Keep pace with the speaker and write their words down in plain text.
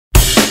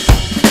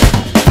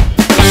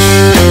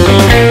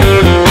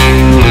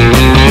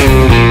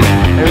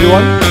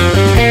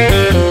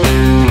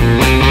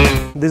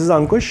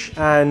Ankush,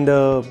 and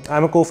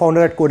I'm a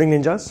co-founder at Coding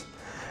Ninjas,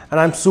 and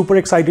I'm super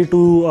excited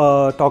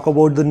to talk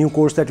about the new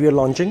course that we are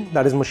launching,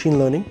 that is machine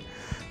learning.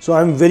 So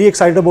I'm very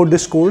excited about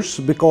this course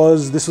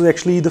because this was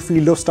actually the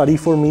field of study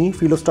for me,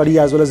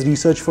 as well as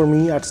research for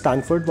me at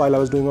Stanford while I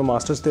was doing my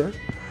master's there,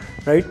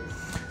 right?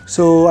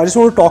 So I just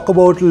want to talk a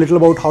little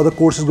about how the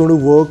course is going to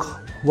work,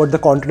 what the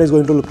content is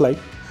going to look like.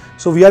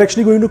 So we are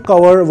actually going to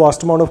cover a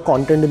vast amount of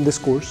content in this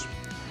course.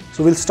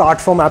 So we'll start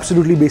from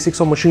absolutely basics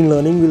of machine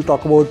learning. We'll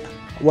talk about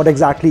what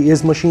exactly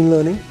is machine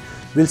learning.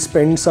 We'll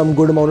spend some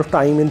good amount of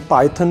time in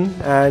Python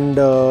and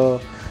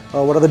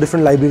what are the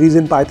different libraries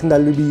in Python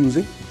that we'll be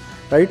using,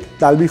 right?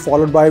 That'll be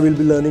followed by we'll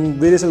be learning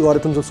various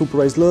algorithms of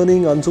supervised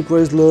learning,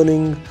 unsupervised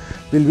learning.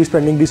 We'll be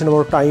spending decent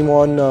amount of time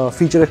on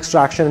feature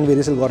extraction and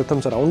various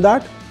algorithms around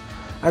that.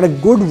 And a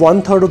good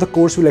 1/3 of the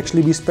course will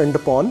actually be spent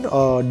upon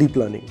deep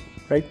learning,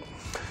 right?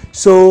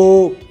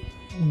 So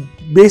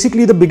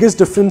basically the biggest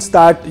difference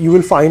that you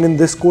will find in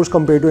this course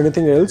compared to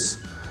anything else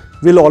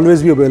will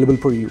always be available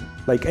for you.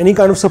 Like any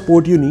kind of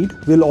support you need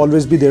will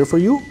always be there for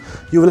you.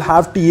 You will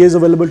have TAs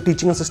available,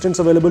 teaching assistants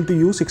available to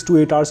you 6 to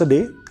 8 hours a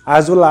day,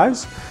 as well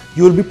as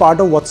you will be part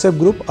of WhatsApp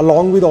group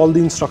along with all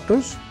the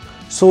instructors,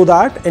 so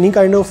that any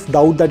kind of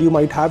doubt that you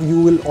might have, you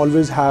will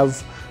always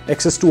have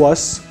access to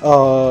us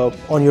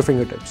on your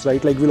fingertips,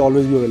 right? Like we'll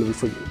always be available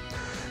for you.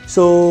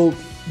 So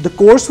the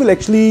course will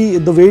actually,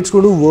 the way it's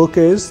going to work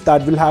is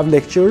that we'll have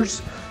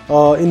lectures.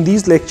 In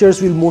these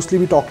lectures, we'll mostly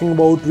be talking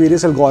about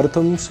various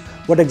algorithms,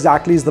 what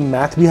exactly is the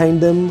math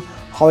behind them,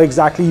 how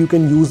exactly you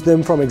can use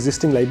them from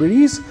existing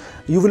libraries.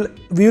 We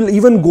will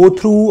even go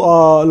through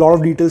a lot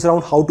of details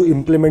around how to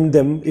implement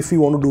them if we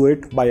want to do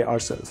it by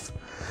ourselves.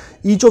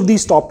 Each of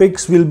these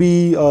topics will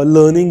be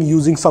learning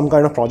using some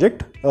kind of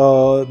project.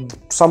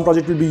 Some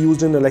project will be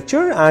used in a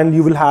lecture, and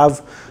you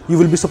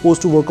will be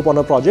supposed to work upon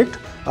a project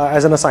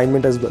as an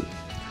assignment as well.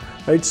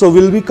 Right, so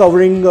we'll be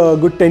covering a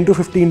good 10 to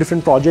 15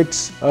 different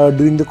projects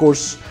during the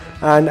course,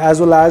 and as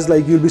well as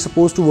like you'll be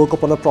supposed to work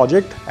upon a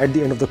project at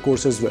the end of the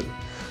course as well.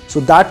 So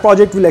that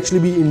project will actually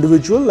be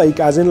individual, like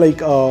as in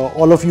like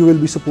all of you will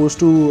be supposed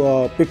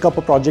to pick up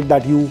a project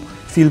that you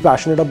feel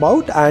passionate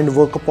about and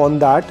work upon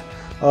that,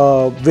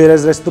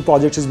 whereas the rest of the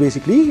project is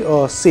basically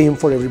same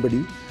for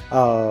everybody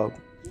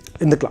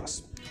in the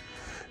class.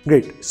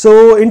 Great.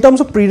 So in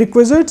terms of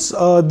prerequisites,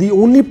 the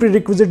only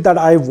prerequisite that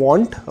I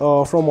want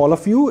from all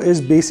of you is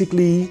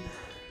basically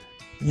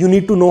you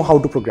need to know how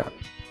to program.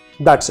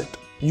 That's it.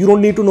 You don't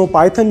need to know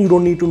Python, you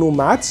don't need to know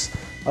maths.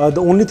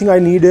 The only thing I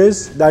need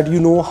is that you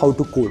know how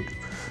to code.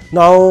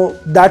 Now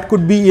that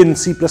could be in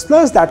C++,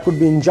 that could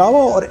be in Java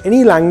or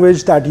any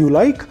language that you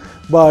like,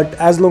 but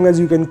as long as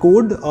you can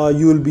code,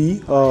 you will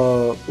be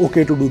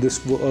okay to do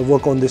this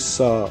work on this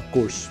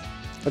course.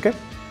 Okay.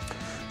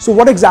 So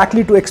what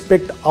exactly to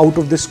expect out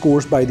of this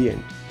course by the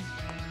end?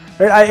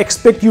 Right, I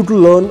expect you to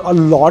learn a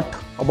lot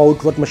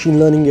about what machine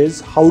learning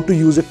is, how to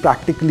use it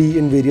practically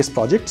in various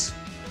projects.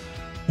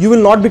 You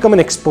will not become an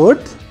expert,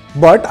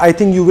 but I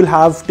think you will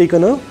have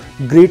taken a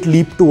great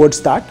leap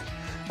towards that,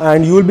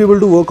 and you will be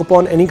able to work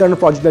upon any kind of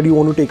project that you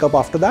want to take up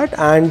after that.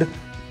 And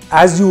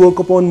as you work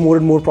upon more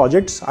and more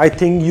projects, I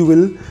think you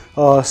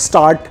will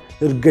start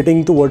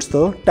getting towards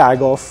the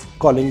tag of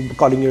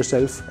calling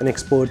yourself an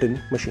expert in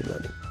machine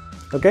learning.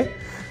 Okay.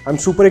 I'm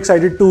super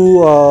excited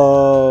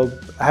to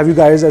have you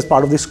guys as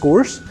part of this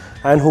course,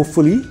 and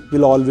hopefully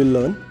we'll all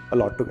learn a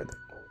lot together.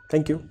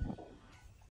 Thank you.